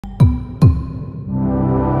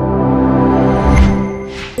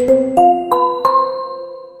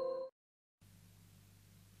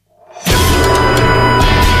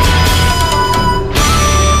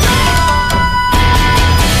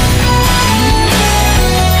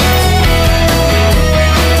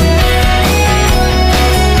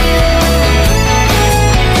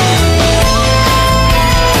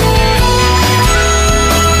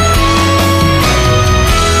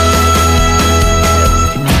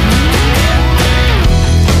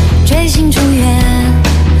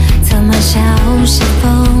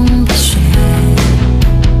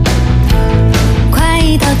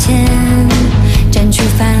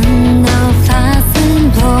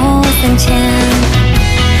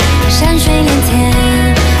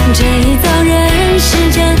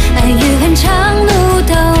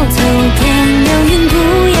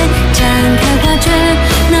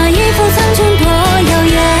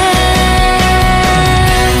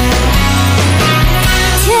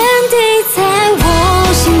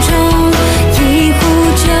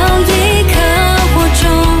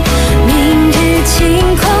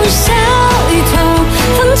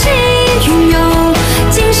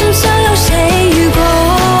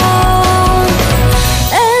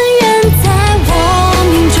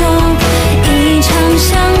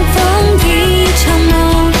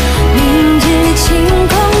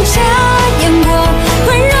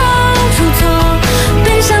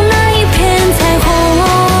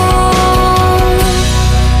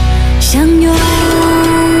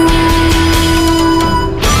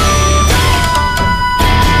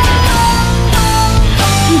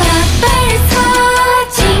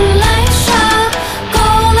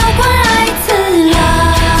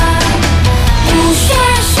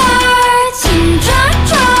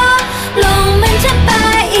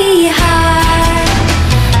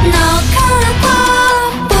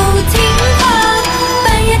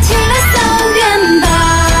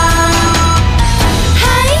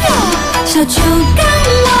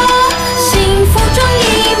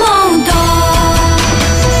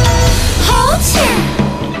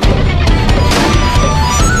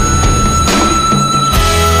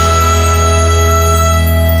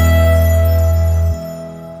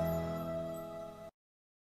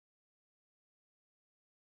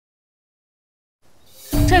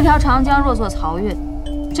条长江若作漕运，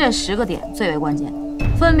这10个点最为关键，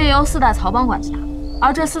分别由4大曹帮管辖。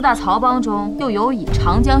而这4大曹帮中，又有以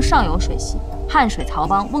长江上游水系汉水曹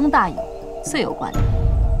帮翁大有最有关联。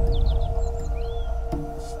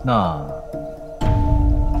那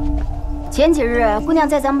前几日，姑娘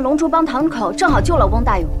在咱们龙竹帮堂口正好救了翁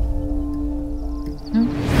大有。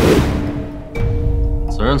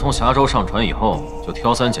此人从峡州上船以后就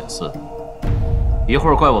挑三拣四，一会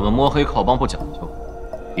儿怪我们摸黑靠帮不讲究，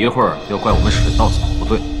一会儿又怪我们水稻草不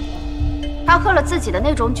对。他喝了自己的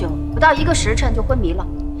那种酒，不到1个时辰就昏迷了，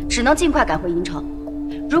只能尽快赶回银城。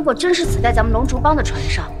如果真是死在咱们龙竹帮的船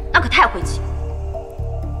上，那可太晦气。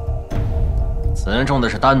此人中的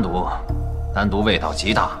是丹毒，丹毒味道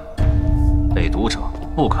极大，被毒者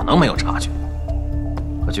不可能没有察觉。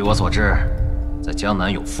可据我所知，在江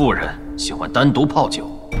南有妇人喜欢单独泡酒，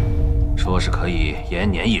说是可以延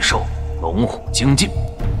年益寿、龙虎精进。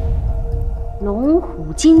龙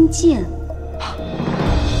虎精进，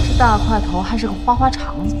这大块头还是个花花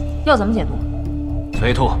肠子，要怎么解毒？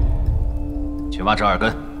催吐，去挖这2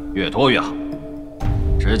根，越多越好，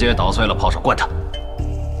直接捣碎了泡上灌他。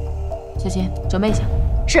小琴，准备一下。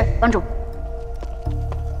是，帮主。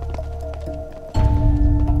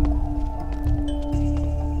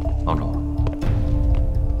帮主，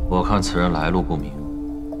我看此人来路不明，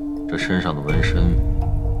这身上的纹身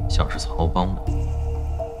像是曹帮的，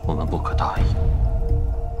我们不可大意。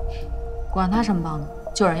管他什么帮的，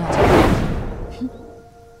救人要紧。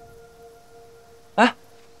哎，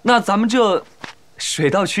那咱们这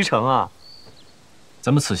水到渠成啊。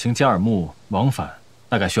咱们此行加尔木往返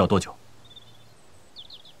大概需要多久？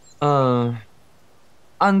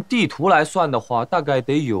按地图来算的话，大概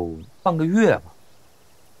得有半个月吧。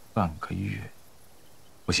半个月，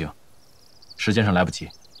不行，时间上来不及，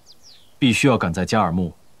必须要赶在加尔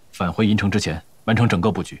木返回银城之前完成整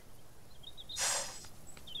个布局。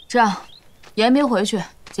这样，严兵回去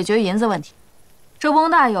解决银子问题。这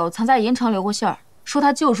翁大有曾在银城留过信儿，说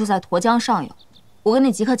他就住在沱江上游。我跟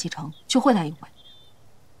你即刻启程去会他一回。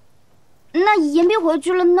那严兵回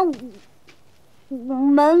去了，那我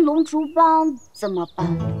们龙竹帮怎么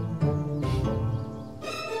办？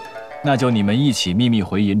那就你们一起秘密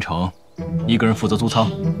回银城，一个人负责租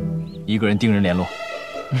仓，一个人盯人联络。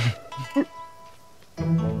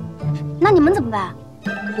那你们怎么办？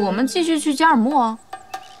我们继续去加尔木啊。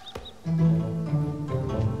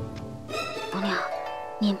姑娘，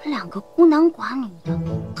你们2个孤男寡女的，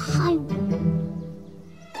太……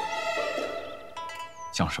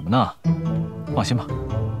想什么呢？放心吧。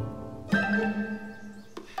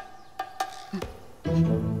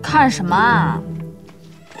看什么啊？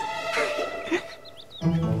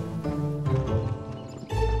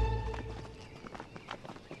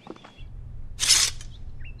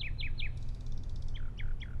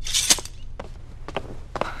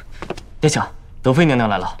殿下，德妃娘娘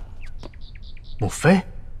来了。母妃？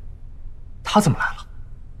她怎么来了？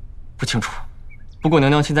不清楚，不过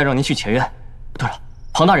娘娘现在让您去前院。对了，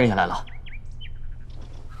庞大人也来了。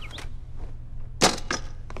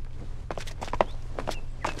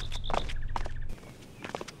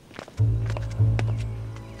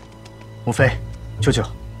母妃，舅舅。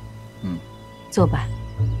坐吧。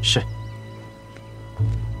是。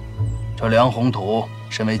这梁宏图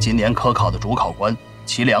身为今年科考的主考官，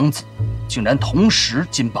其2子竟然同时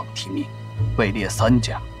金榜题名，位列3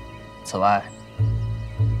甲。此外，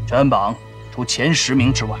全榜除前10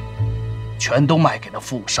名之外，全都卖给了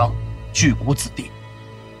富商、巨贾子弟，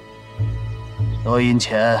得银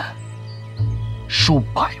钱数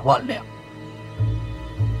百万两。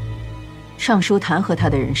上书弹劾他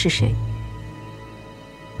的人是谁？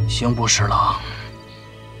刑部侍郎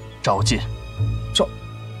赵进。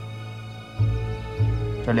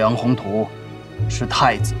这梁宏图是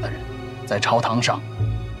太子的人，在朝堂上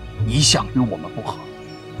一向与我们不和。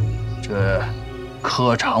这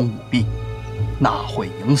科场舞弊、纳贿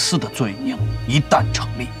营私的罪名一旦成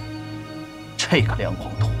立，这个梁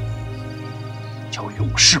宏图就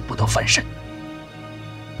永世不得翻身。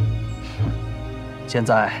现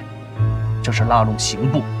在这是拉拢刑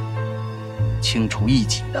部，清除异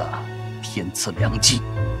己的天赐良机。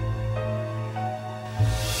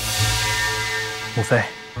母妃，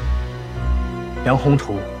梁宏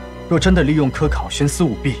图若真的利用科考徇私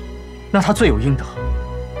舞弊，那他罪有应得。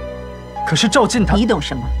可是赵进他……你懂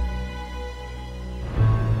什么？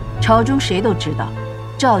朝中谁都知道，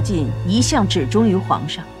赵进一向只忠于皇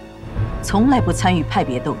上，从来不参与派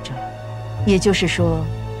别斗争。也就是说，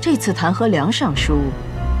这次弹劾梁尚书，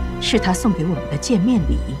是他送给我们的见面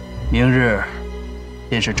礼。明日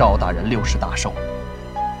便是赵大人60大寿，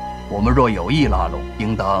我们若有意拉拢，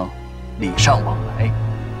应当礼尚往来，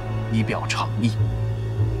以表诚意。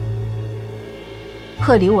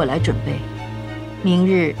贺礼我来准备，明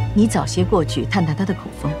日你早些过去探探他的口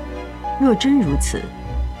风。若真如此，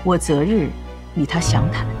我择日与他详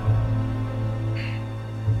谈。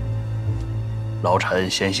老臣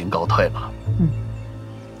先行告退了。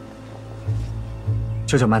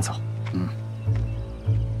舅舅慢走。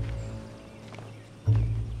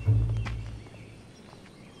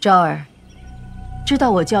昭儿，知道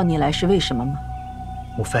我叫你来是为什么吗？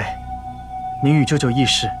母妃，您与舅舅议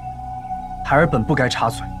事，孩儿本不该插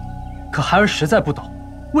嘴，可孩儿实在不懂，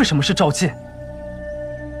为什么是召见？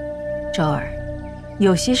昭儿，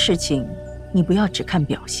有些事情你不要只看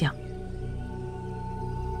表象，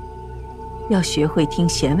要学会听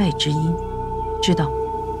弦外之音，知道吗？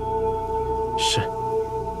是。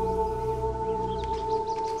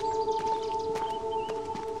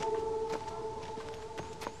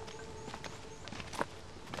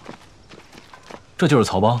这就是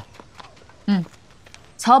曹帮。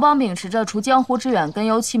曹帮秉持着除江湖之远、根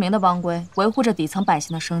由其名的帮规，维护着底层百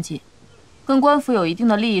姓的生计，跟官府有一定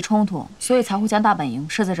的利益冲突，所以才会将大本营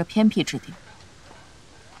设在这偏僻之地。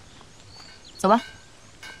走吧。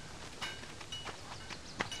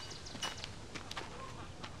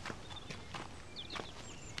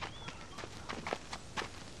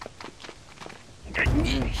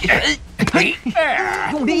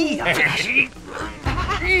用力呀！这是。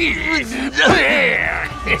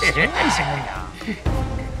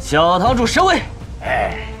小堂主神威，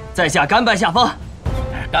在下甘拜下风。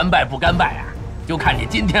甘拜不甘拜啊，就看你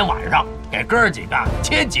今天晚上给哥几个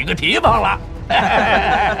切几个蹄膀了。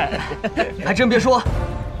还真别说，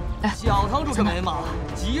小堂主这眉毛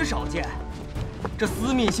极少见。这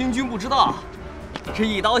司命星君不知道，这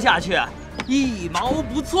一刀下去，一毛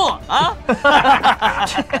不错啊！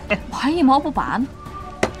我还一毛不拔呢。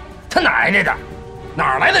他奶奶的，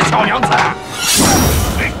哪来的小娘子啊！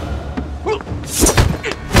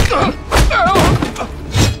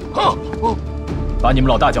把你们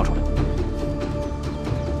老大叫出来。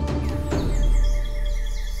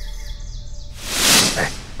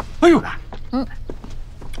哎呦，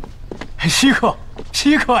稀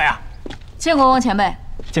客呀！见过翁前辈。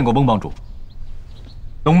见过翁帮主。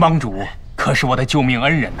龙帮主可是我的救命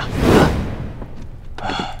恩人呐。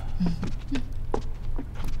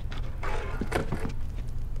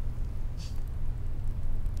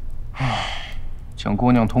请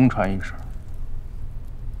姑娘通传一声，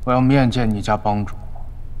我要面见你家帮主。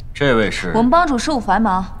这位是？我们帮主事务繁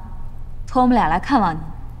忙，托我们俩来看望你。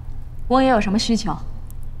翁爷有什么需求？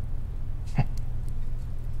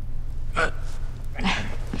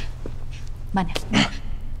慢点。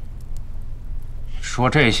说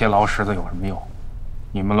这些劳什子有什么用？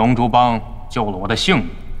你们龙竹帮救了我的性命，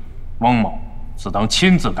翁某自当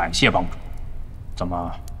亲自感谢帮主。怎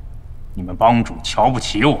么，你们帮主瞧不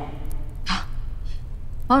起我？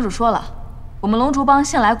帮主说了，我们龙竹帮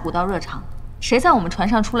向来古道热肠，谁在我们船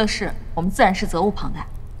上出了事，我们自然是责无旁贷。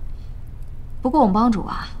不过我们帮主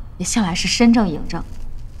啊，也向来是身正影正。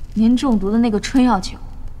您中毒的那个春药酒，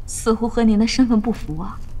似乎和您的身份不符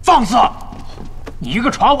啊！放肆！你一个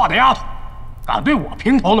传话的丫头，敢对我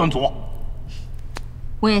评头论足！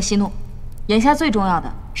翁爷息怒，眼下最重要的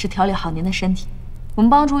是调理好您的身体。我们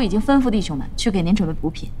帮主已经吩咐弟兄们去给您准备补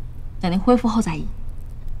品，等您恢复后再议。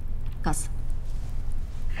告辞。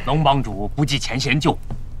龙帮主不计前嫌救，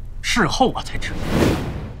事后我才知道，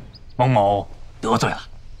翁某得罪了。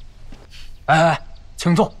哎，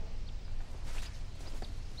请坐。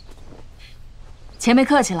前辈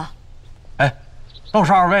客气了。哎，倒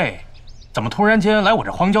是二位，怎么突然间来我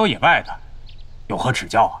这荒郊野外的？有何指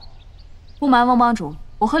教啊？不瞒翁帮主，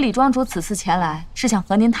我和李庄主此次前来是想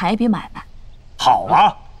和您谈一笔买卖。好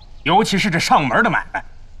啊，尤其是这上门的买卖。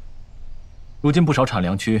如今不少产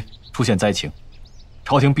粮区出现灾情，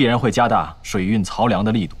朝廷必然会加大水运漕粮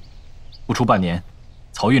的力度，不出半年，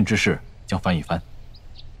漕运之势将翻一番。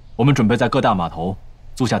我们准备在各大码头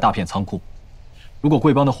租下大片仓库，如果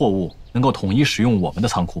贵帮的货物能够统一使用我们的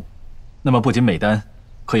仓库，那么不仅每单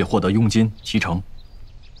可以获得佣金提成，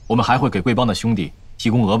我们还会给贵帮的兄弟提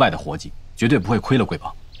供额外的活计，绝对不会亏了贵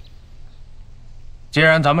帮。既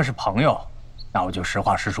然咱们是朋友，那我就实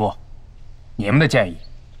话实说，你们的建议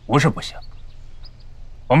不是不行。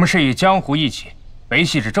我们是以江湖义气维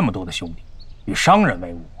系着这么多的兄弟，与商人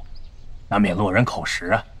为伍，难免落人口实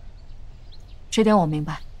啊。这点我明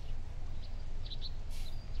白。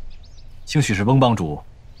兴许是翁帮主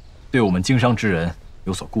对我们经商之人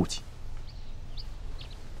有所顾忌。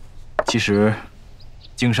其实，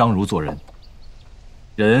经商如做人，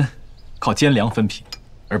人靠奸良分品，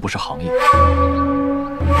而不是行业。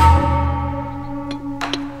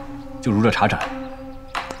就如这茶盏，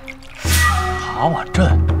塔瓦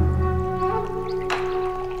镇，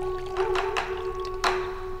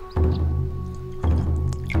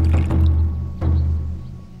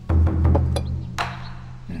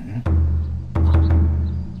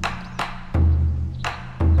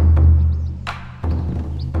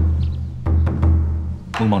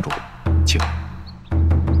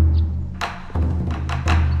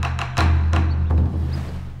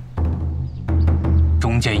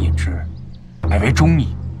乃为忠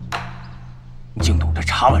义，你竟懂得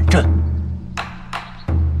查稳阵。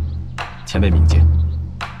前辈明鉴，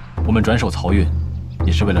我们转守漕运，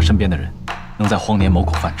也是为了身边的人能在荒年谋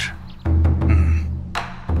口饭吃。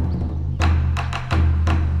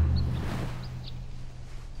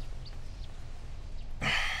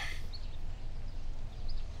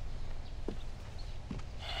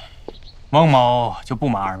翁某就不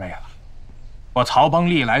瞒二位了，我曹帮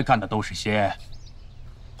历来干的都是些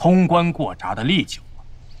通关过闸的利酒，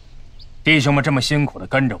弟兄们这么辛苦的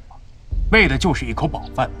跟着我，为的就是一口饱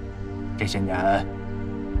饭。这些年，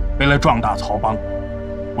为了壮大曹帮，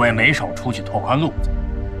我也没少出去拓宽路子。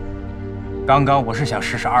刚刚我是想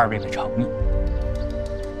试试二位的诚意，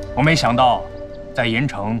我没想到，在银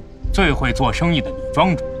城最会做生意的李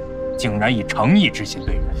庄主，竟然以诚意之心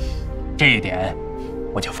对人，这一点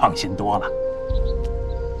我就放心多了。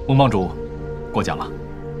翁帮主，过奖了。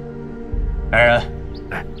来人，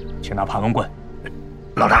去拿盘龙棍。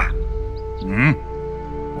老大，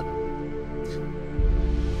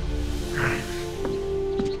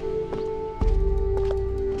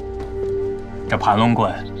这盘龙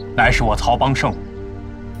棍乃是我曹帮圣物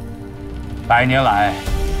，100年来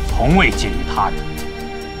从未借于他人。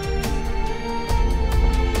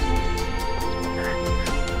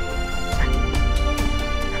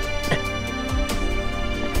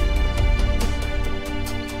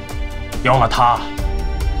有了它，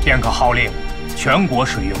便可号令全国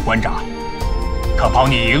水运关闸，可保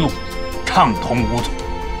你一路畅通无阻。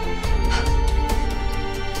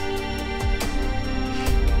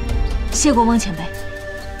谢过翁前辈。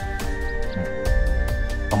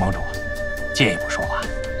翁帮主，借一步说话。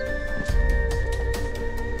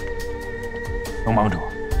翁帮主，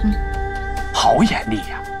好眼力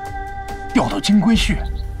呀，调到金龟婿。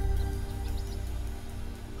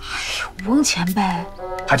翁前辈，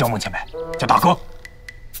还叫翁前辈，叫大哥。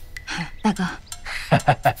大哥，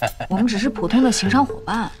我们只是普通的行商伙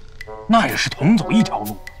伴，那也是同走一条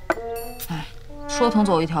路。说同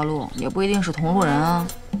走一条路，也不一定是同路人啊。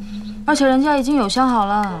而且人家已经有相好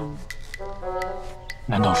了。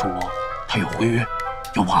难道说他有婚约，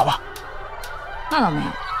有娃娃？那倒没有。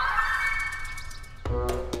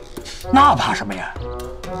那怕什么呀？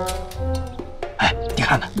哎，你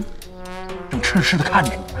看看，正痴痴的看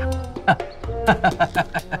着你呢。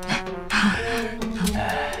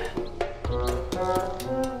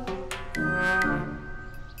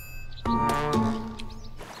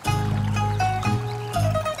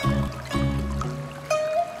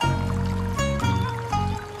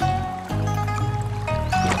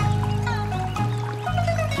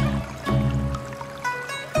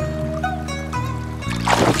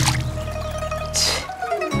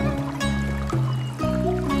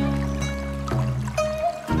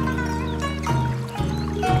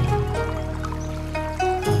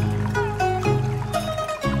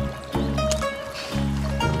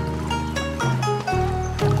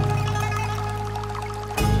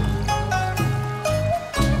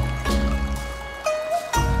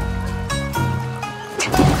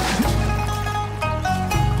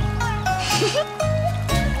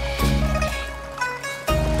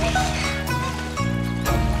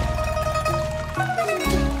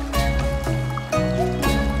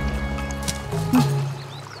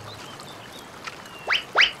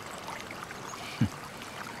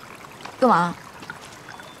干嘛？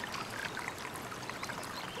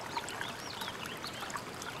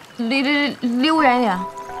离我远一点！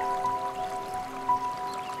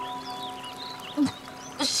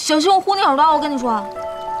小心我呼你耳朵！我跟你说，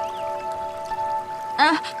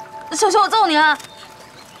小心我揍你啊！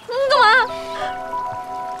你干嘛？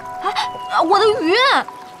我的鱼！哎呀，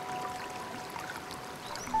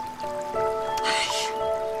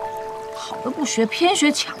好的不学，偏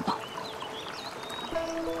学强盗。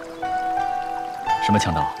什么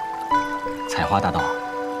强盗？采花大盗？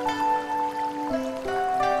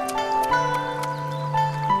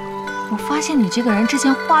我发现你这个人之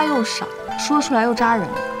前话又少，说出来又扎人，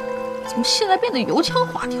怎么现在变得油腔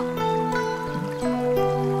滑调？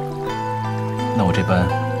那我这般，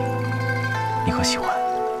你可喜欢？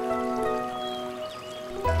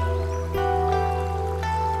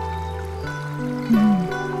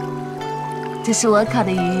这是我烤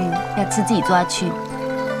的鱼，要吃自己抓去。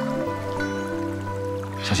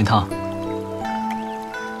小心烫！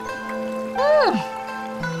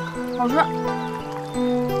好吃。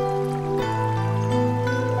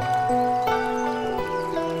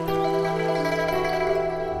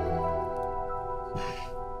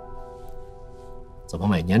怎么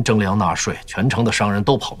每年征粮纳税，全城的商人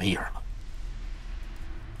都跑没影了？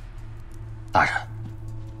大人，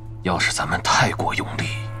要是咱们太过用力，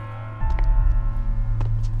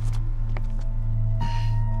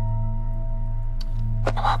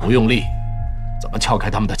不用力，怎么撬开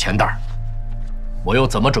他们的钱袋？我又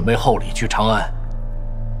怎么准备厚礼去长安？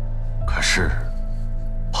可是，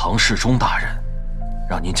庞世忠大人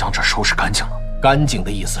让您将这收拾干净了。干净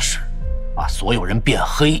的意思是，把所有人变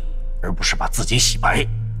黑，而不是把自己洗白。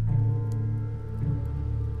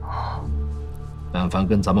但凡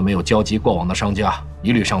跟咱们没有交集过往的商家，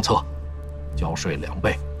一律上册，交税2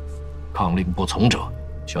倍，抗令不从者，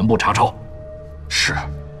全部查抄。是。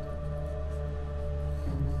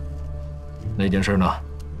那件事呢？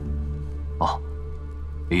哦，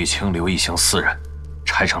李清流一行4人，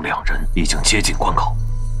拆成2人，已经接近关口。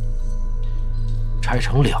拆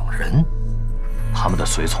成2人？他们的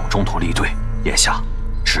随从中途离队，眼下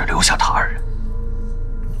只留下他2人。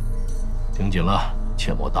听紧了，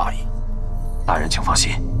切莫大意。大人请放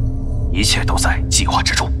心，一切都在计划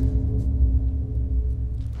之中。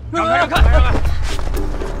让开，让开，让开！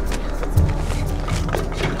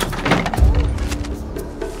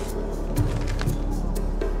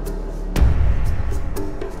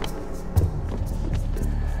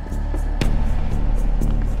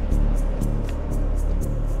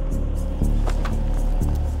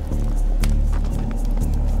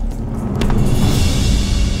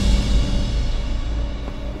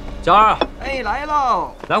小二，哎，来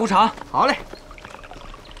喽！来壶茶。好嘞。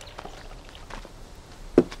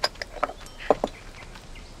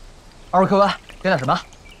二位客官，点什么？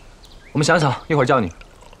我们想想，一会儿叫你。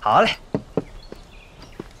好嘞。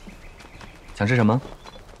想吃什么？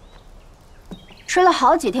吃了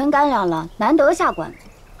好几天干粮了，难得下馆子，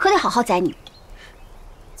可得好好宰你。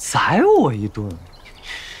宰我一顿？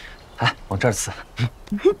来，往这儿刺。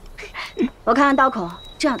我看看刀口，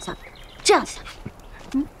这样下，这样下。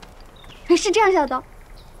是这样下的。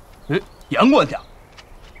严过点，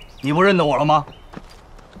你不认得我了吗？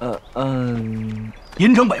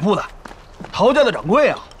银城北部的，陶家的掌柜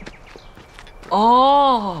啊。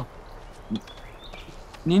哦，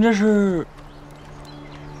您这是？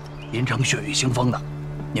银城血雨腥风的，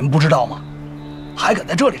您不知道吗？还敢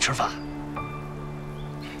在这里吃饭？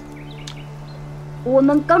我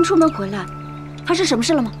们刚出门回来，发生什么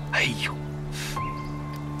事了吗？哎呦，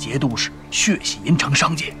节度使血洗银城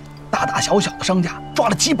商界。大大小小的商家抓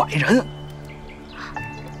了几百人。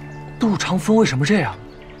杜长风为什么这样？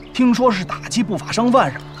听说是打击不法商贩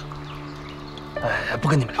什么的。不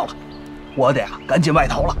跟你们聊了，我得赶紧外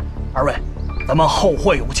逃了。二位，咱们后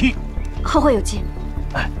会有期。后会有期。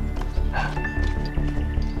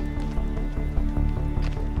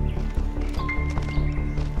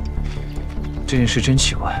这件事真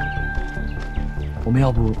奇怪，我们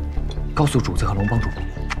要不告诉主子和龙帮主？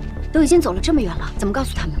都已经走了这么远了，怎么告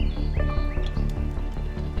诉他们？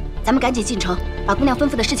咱们赶紧进城，把姑娘吩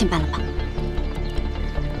咐的事情办了吧。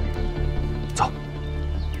走。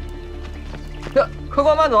客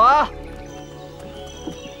官慢走啊！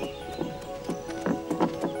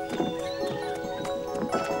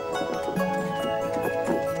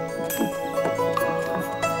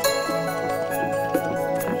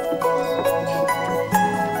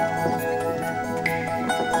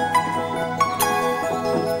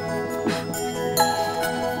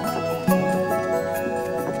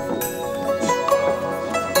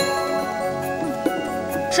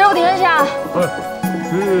师傅停下。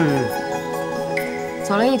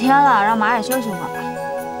走了1天了，让马也休息会儿吧。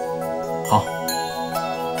好。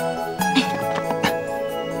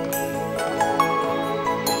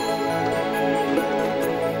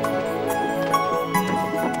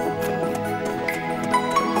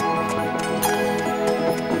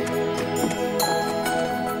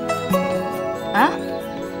啊，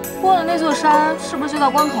过了那座山，是不是就到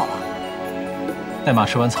关口了？带马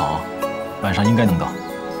吃完草，晚上应该能到。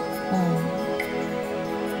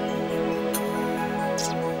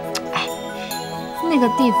那个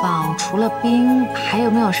地方除了兵，还有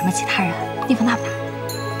没有什么其他人？地方大不大？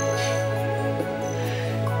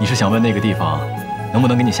你是想问那个地方能不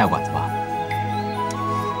能给你下馆子吧？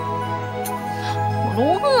我都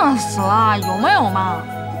饿死了，有没有嘛？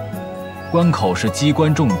关口是机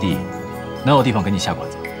关重地，哪有地方给你下馆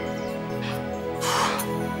子？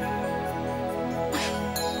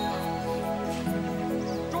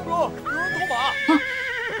庄主，有人偷马！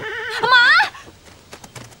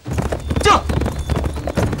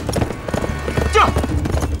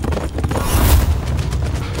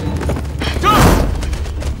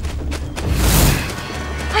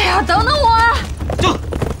等等我！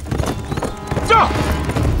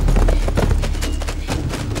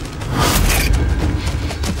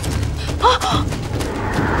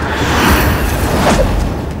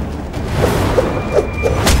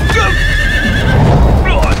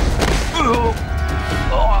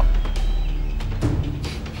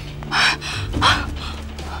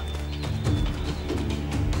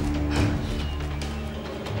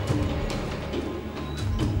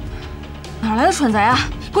哪来的蠢贼啊！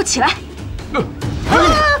给我起来！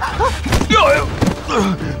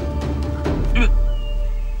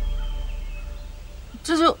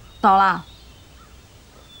这就倒了。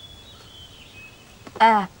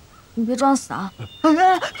哎，你别装死啊！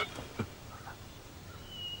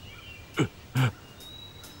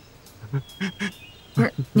不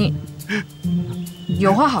是你，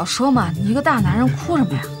有话好说嘛！你一个大男人哭什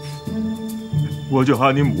么呀？我叫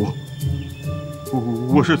阿尼姆，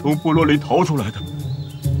我是从部落里逃出来的。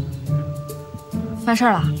犯事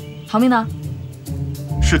了？逃命呢？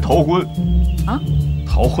是逃婚。啊？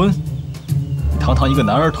逃婚？堂堂一个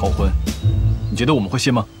男儿逃婚，你觉得我们会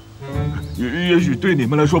信吗？也许对你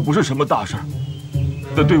们来说不是什么大事，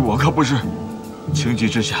但对我可不是。情急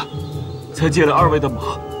之下，才借了2位的马。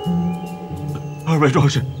2位壮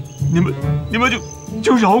士，你们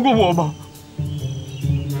就饶过我吗？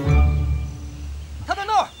他在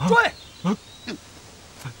那儿，追！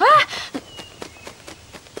哎，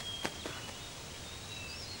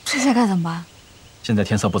这下该怎么办？现在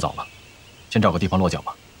天色不早了，先找个地方落脚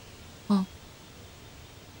吧。嗯。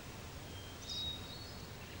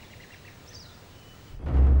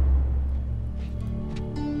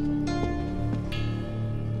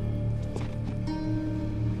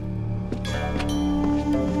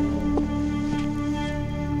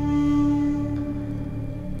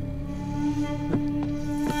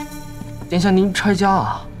殿下，您拆家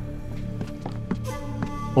啊？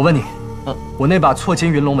我问你，我那把错金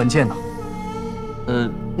云龙纹剑呢？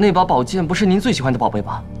那把宝剑不是您最喜欢的宝贝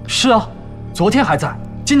吧？是啊，昨天还在，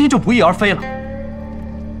今天就不翼而飞了。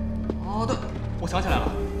哦，对，我想起来了，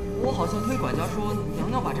我好像听管家说，娘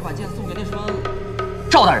娘把这把剑送给那什么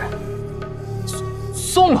赵大人。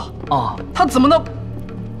送了啊？他怎么能？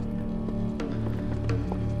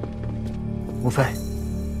无非。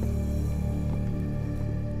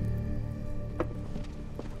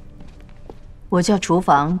我叫厨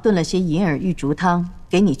房炖了些银耳玉竹汤，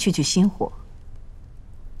给你去心火。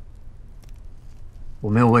我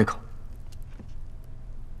没有胃口。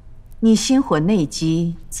你心火内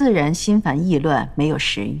积，自然心烦意乱，没有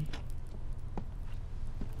食欲。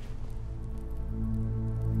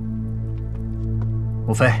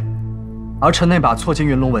母妃，儿臣那把错金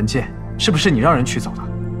云龙纹剑，是不是你让人取走的？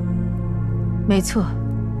没错，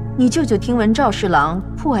你舅舅听闻赵侍郎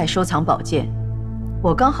酷爱收藏宝剑。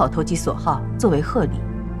我刚好投其所好，作为贺礼。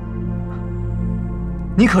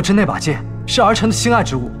你可知那把剑是儿臣的心爱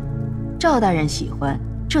之物？赵大人喜欢，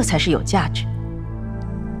这才是有价值。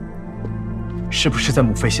是不是在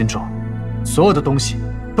母妃心中，所有的东西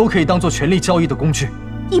都可以当做权力交易的工具？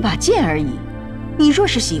一把剑而已，你若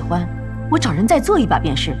是喜欢，我找人再做一把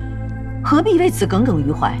便是，何必为此耿耿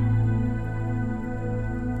于怀？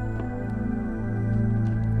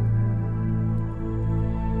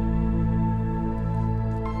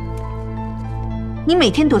你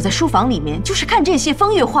每天躲在书房里面，就是看这些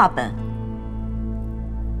风月画本，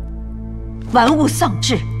玩物丧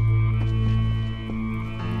志。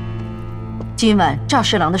今晚赵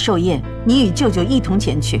侍郎的寿宴，你与舅舅一同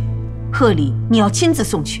前去，贺礼你要亲自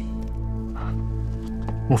送去。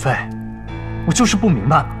母妃，我就是不明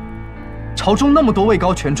白嘛，朝中那么多位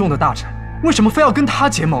高权重的大臣，为什么非要跟他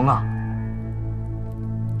结盟啊？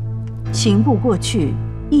刑部过去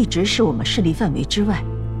一直是我们势力范围之外。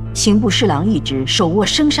刑部侍郎一直手握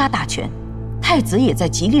生杀大权，太子也在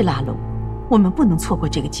极力拉拢，我们不能错过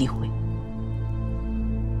这个机会。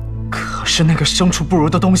可是那个牲畜不如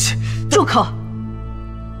的东西……住口！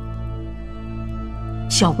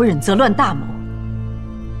小不忍则乱大谋，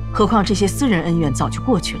何况这些私人恩怨早就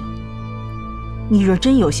过去了。你若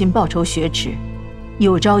真有心报仇雪耻，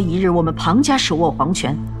有朝一日我们庞家手握皇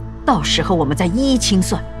权，到时候我们再一一清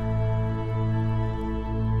算。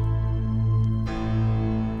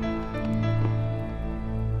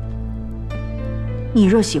你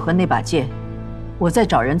若喜欢那把剑，我再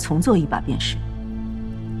找人重做一把便是。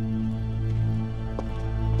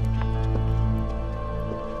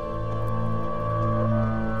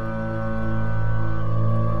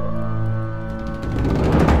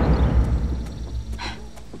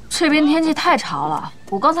这边天气太潮了，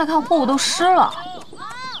我刚才看货物都湿了。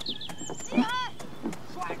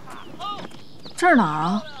这是哪儿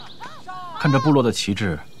啊？看这部落的旗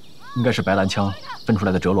帜，应该是白蓝枪分出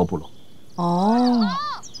来的哲罗部落。哦，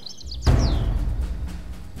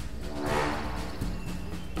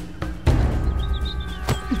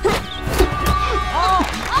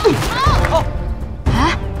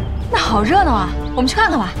哎，那好热闹啊！我们去看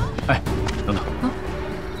看吧。哎，等等，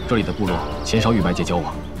这里的部落鲜少与外界交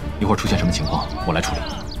往，一会儿出现什么情况，我来处理。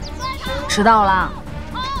知道了。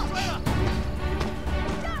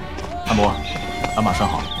安伯，鞍马拴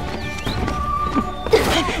好。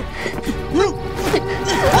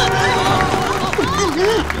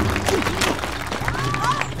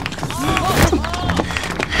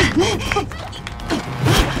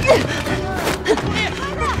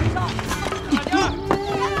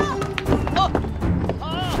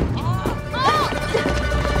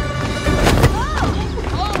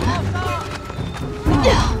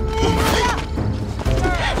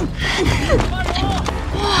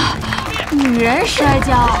人摔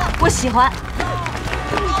跤，我喜欢。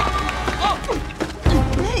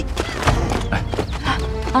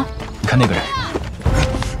你看那个人。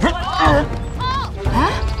哎，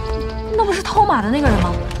那不是偷马的那个人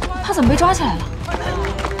吗？他怎么被抓起来了？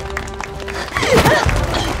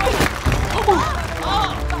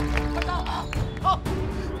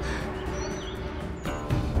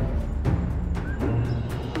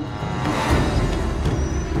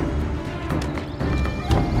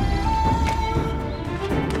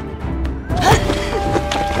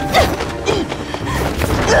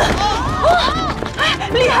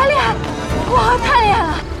厉害厉害！哇，太厉害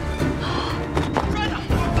了！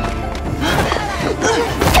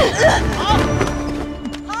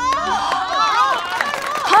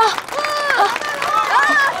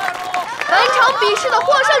本场比试的获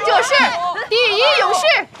胜者是第一勇士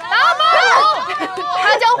达巴鲁，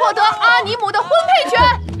他将获得阿尼姆的婚配权。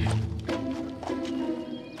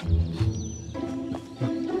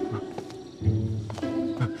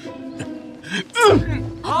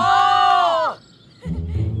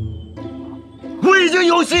我已经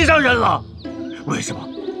有心上人了，为什么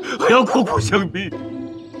还要苦苦相逼？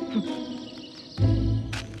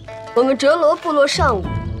我们哲罗部落尚武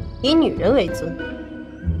以女人为尊，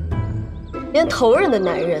连头人的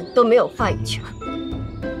男人都没有话语权，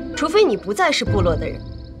除非你不再是部落的人，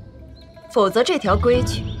否则这条规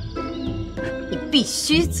矩你必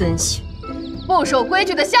须遵循。不守规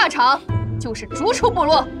矩的下场就是逐出部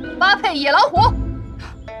落，发配野老虎。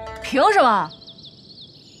凭什么？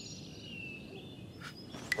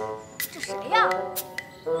这谁呀？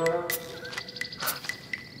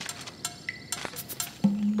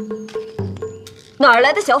哪儿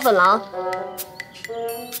来的小粉狼？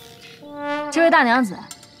这位大娘子，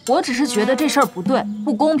我只是觉得这事儿不对，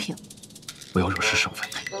不公平。不要惹是生非。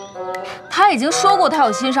他已经说过他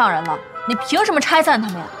有心上人了，你凭什么拆散他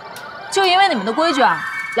们呀？就因为你们的规矩啊？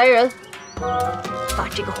来人，把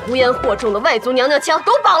这个胡言惑众的外族娘娘腔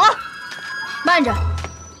都绑了！慢着，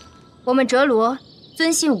我们哲罗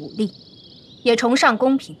尊信武力，也崇尚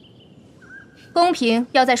公平。公平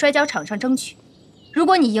要在摔跤场上争取。如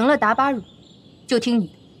果你赢了达巴鲁，就听你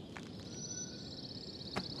的。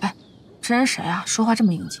哎，这人谁啊？说话这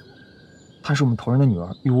么硬气。她是我们头人的女儿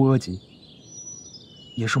玉乌阿吉，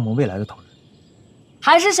也是我们未来的头人。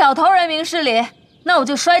还是小头人明事理，那我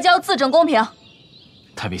就摔跤自证公平。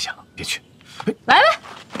太危险了，别去。来呗。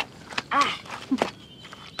哎。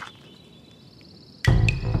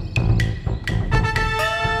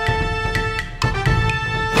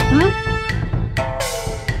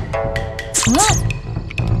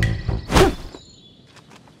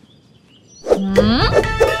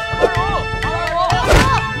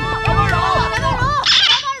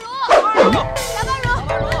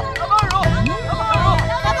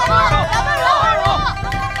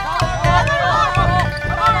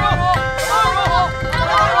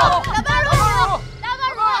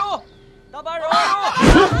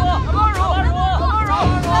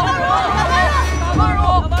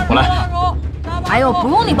我来。哎呦，不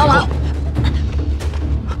用你帮忙。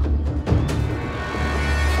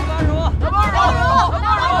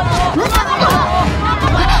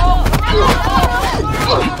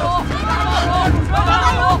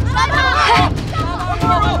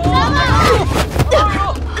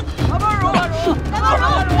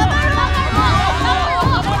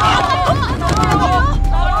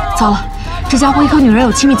糟了，这家伙一和女人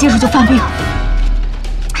有亲密接触就犯病。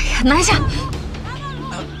哎呀，拿下！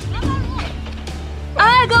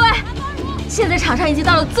哎，各位，现在场上已经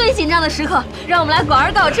到了最紧张的时刻，让我们来广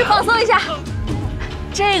而告之，放松一下。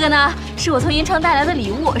这个呢，是我从银城带来的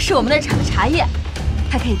礼物，是我们那产的茶叶，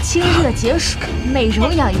它可以清热解暑、美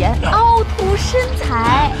容养颜、凹凸身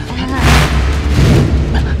材。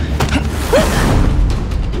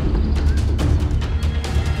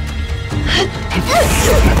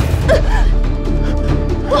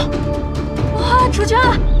哇，主角，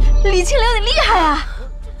李清流你厉害啊！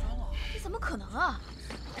这怎么可能啊？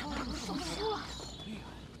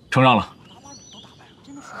承让了。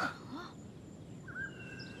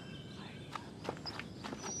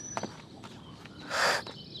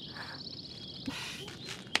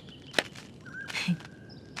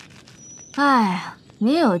哎呀，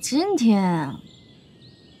你有今天。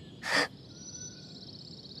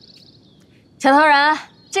小头人，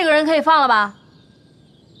这个人可以放了吧？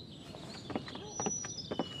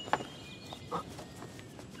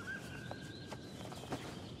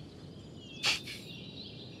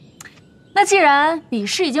那既然比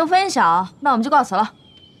试已经分晓，那我们就告辞了。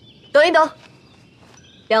等一等，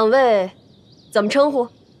两位怎么称呼？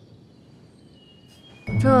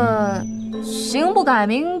这行不改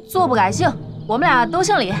名，坐不改姓，我们俩都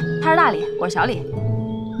姓李，他是大李，我是小李。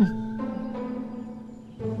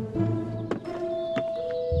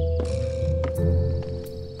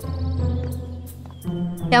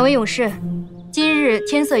两位勇士，今日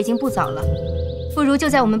天色已经不早了，不如就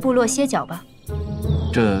在我们部落歇脚吧。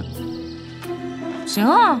这行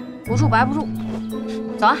啊，不住白不住，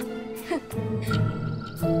走啊！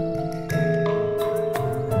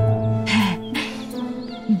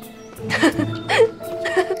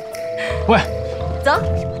喂，走，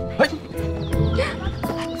哎，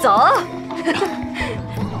走。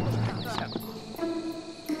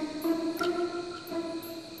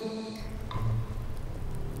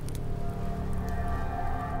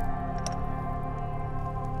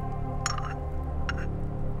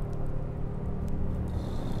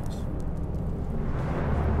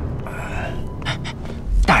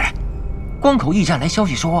关口驿站来消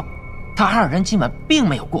息说，他二人今晚并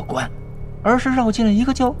没有过关，而是绕进了一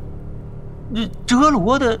个叫哲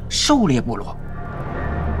罗的狩猎部落。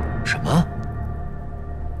什么？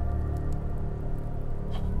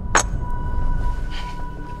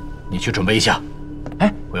你去准备一下。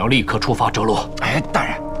哎，我要立刻出发哲罗。哎，大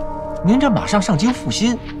人，您这马上上京复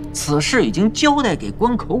心，此事已经交代给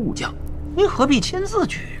关口武将，您何必亲自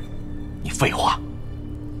去？你废话！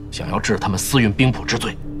想要治他们私运兵仆之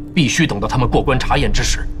罪，必须等到他们过关查验之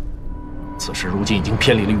时。此事如今已经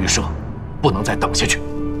偏离了预设，不能再等下去，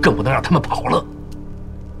更不能让他们跑了。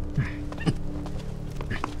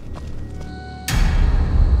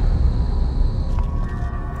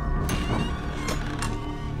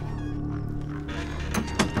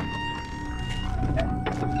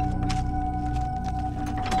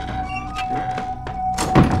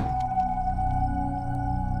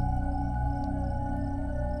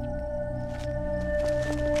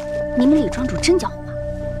你们李庄主真狡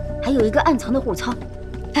猾，还有一个暗藏的护操。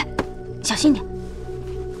哎，小心点！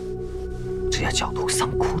这些狡徒丧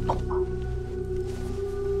哭懂吗？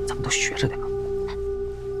咱们都学着点。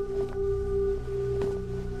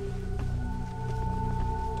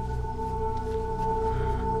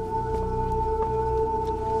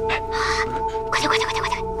快点，快点，快点，快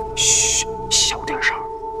点！嘘，小点声。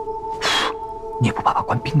你也不怕把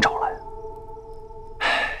官兵找来？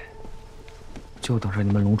就等着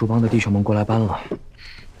你们龙珠帮的弟兄们过来搬了。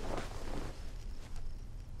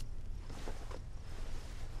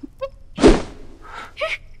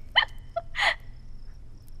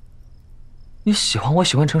你喜欢我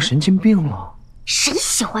喜欢成神经病了？谁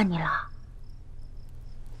喜欢你了？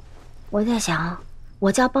我在想，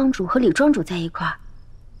我家帮主和李庄主在一块儿，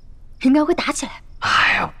应该会打起来。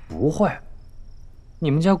哎呀，不会，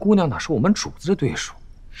你们家姑娘哪是我们主子的对手？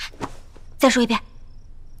再说一遍。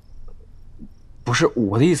不是，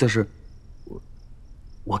我的意思是，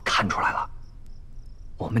我看出来了，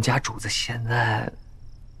我们家主子现在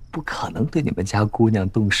不可能对你们家姑娘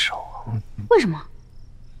动手。为什么？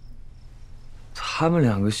他们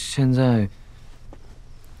两个现在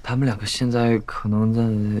可能在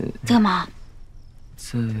干嘛？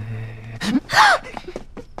在。哎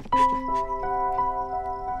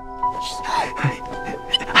呀，快！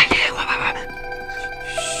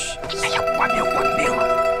哎呀，官兵了！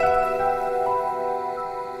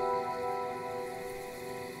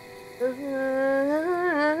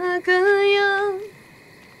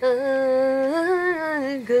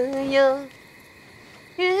歌谣，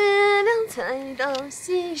月亮才到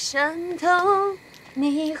西山头，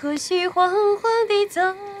你何须缓缓地走？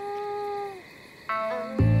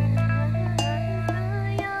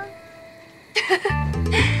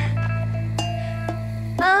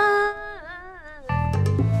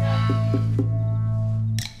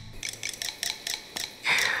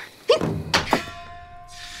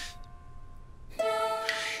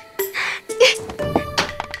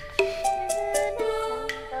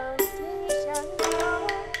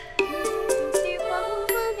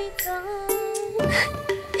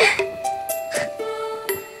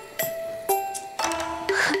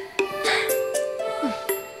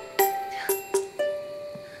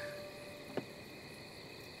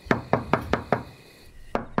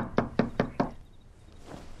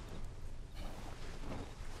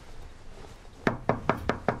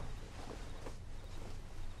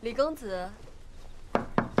李公子，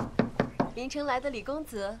凌晨来的李公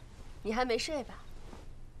子，你还没睡吧？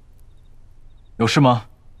有事吗？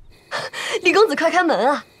李公子，快开门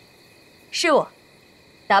啊！是我，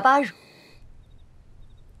达巴汝。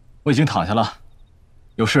我已经躺下了，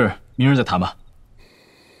有事明日再谈吧。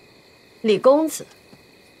李公子，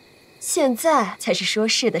现在才是说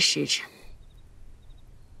事的时辰。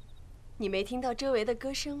你没听到周围的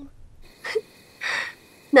歌声吗？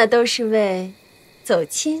那都是为走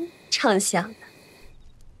亲唱响的。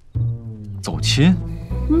走亲？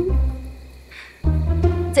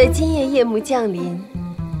在今夜夜幕降临，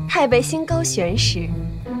太白星高悬时，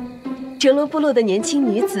哲罗部落的年轻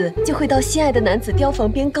女子就会到心爱的男子雕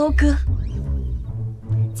房边高歌。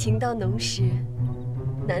情到浓时，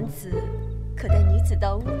男子可带女子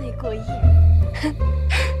到屋内过夜，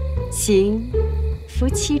行夫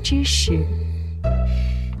妻之实。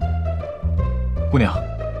姑娘，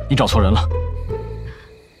你找错人了。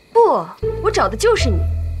不，我找的就是你。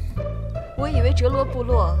我以为哲罗部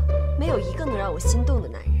落没有一个能让我心动的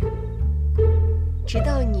男人，直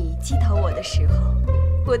到你击倒我的时候，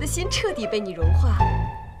我的心彻底被你融化。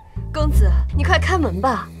公子，你快开门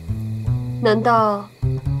吧。难道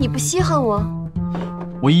你不稀罕我？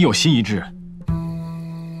我已有心仪之人。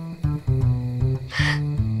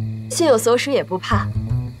心有所属也不怕，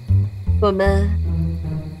我们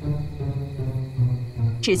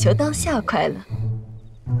只求当下快乐。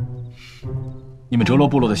你们哲罗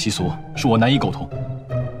部落的习俗是我难以苟同，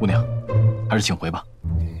姑娘，还是请回吧，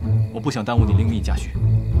我不想耽误你灵蜜嫁娶。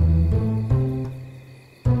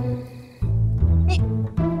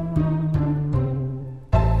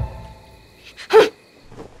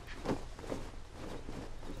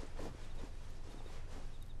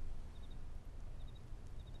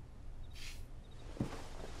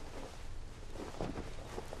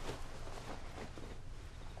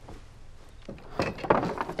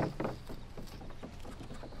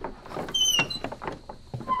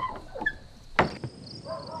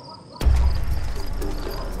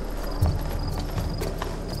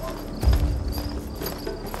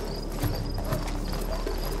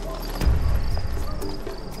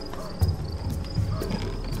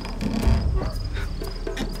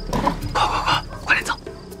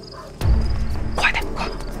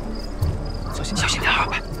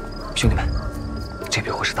兄弟们，这笔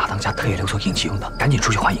货是大当家特意留作应急用的，赶紧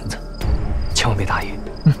出去换银子，千万别大意。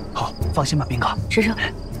好，放心吧，兵哥。师叔，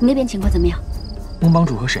你那边情况怎么样？翁帮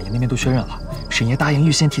主和沈爷那边都确认了，沈爷答应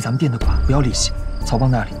预先替咱们垫的款，不要利息。曹帮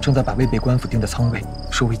那里正在把未被官府定的仓位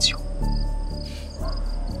收为己有。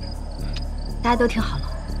大家都听好了，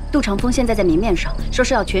杜长风现在在明面上说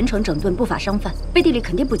是要全城整顿不法商贩，背地里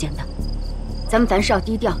肯定不简单。咱们凡事要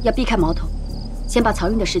低调，要避开矛头，先把漕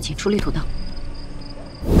运的事情处理妥当。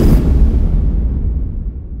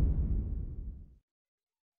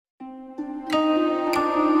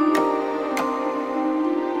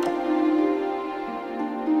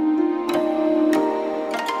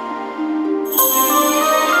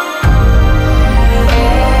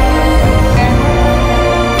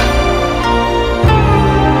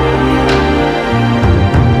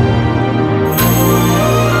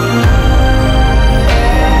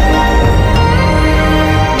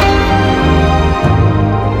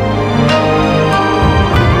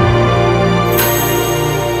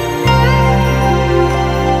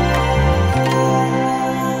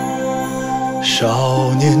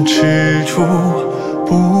少年踟蹰，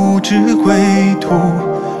不知归途，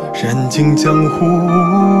人尽江湖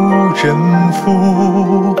人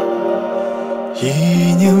负。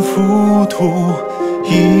一年浮屠，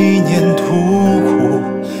一年途苦，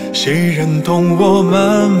谁人懂我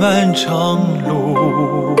漫漫长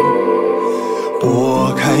路？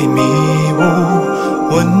拨开迷雾，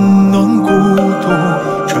温暖孤独，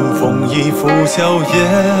春风一拂，笑颜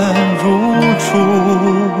如初。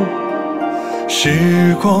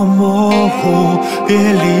时光模糊，别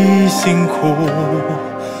离辛苦，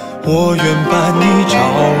我愿伴你朝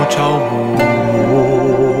朝暮暮。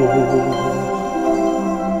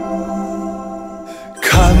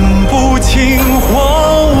看不清荒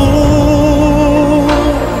芜，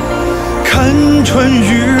看春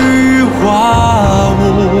雨花雾，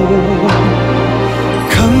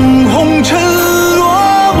看红尘落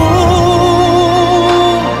幕，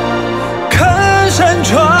看山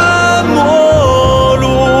川陌路，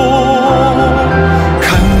看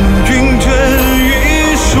云卷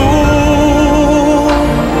雨舒，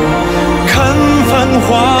看繁华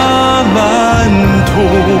满途，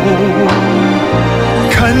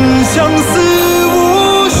看相思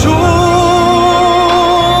无数，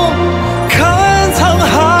看沧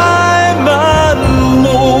海满目。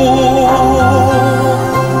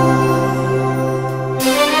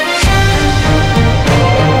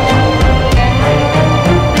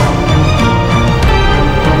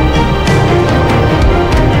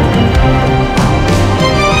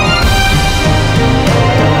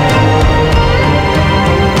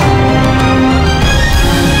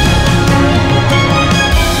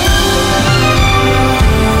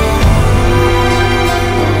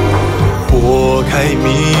拨开迷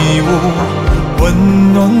雾，温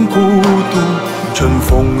暖孤独，春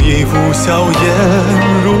风一拂，笑颜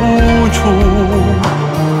如初。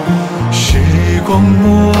时光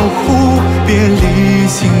模糊，别离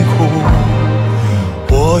辛苦。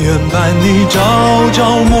我愿伴你朝朝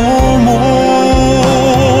暮暮。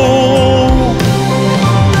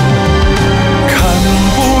看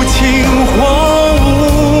不清荒芜，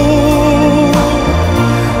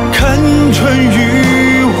看春雨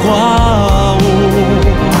花雾，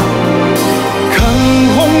看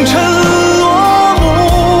红尘落幕，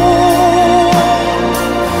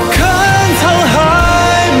看沧海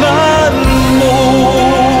漫目。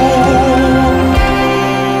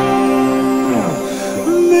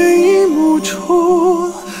眉目处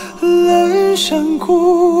阑珊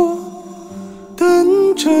骨，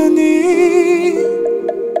等着你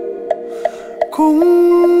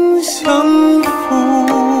共享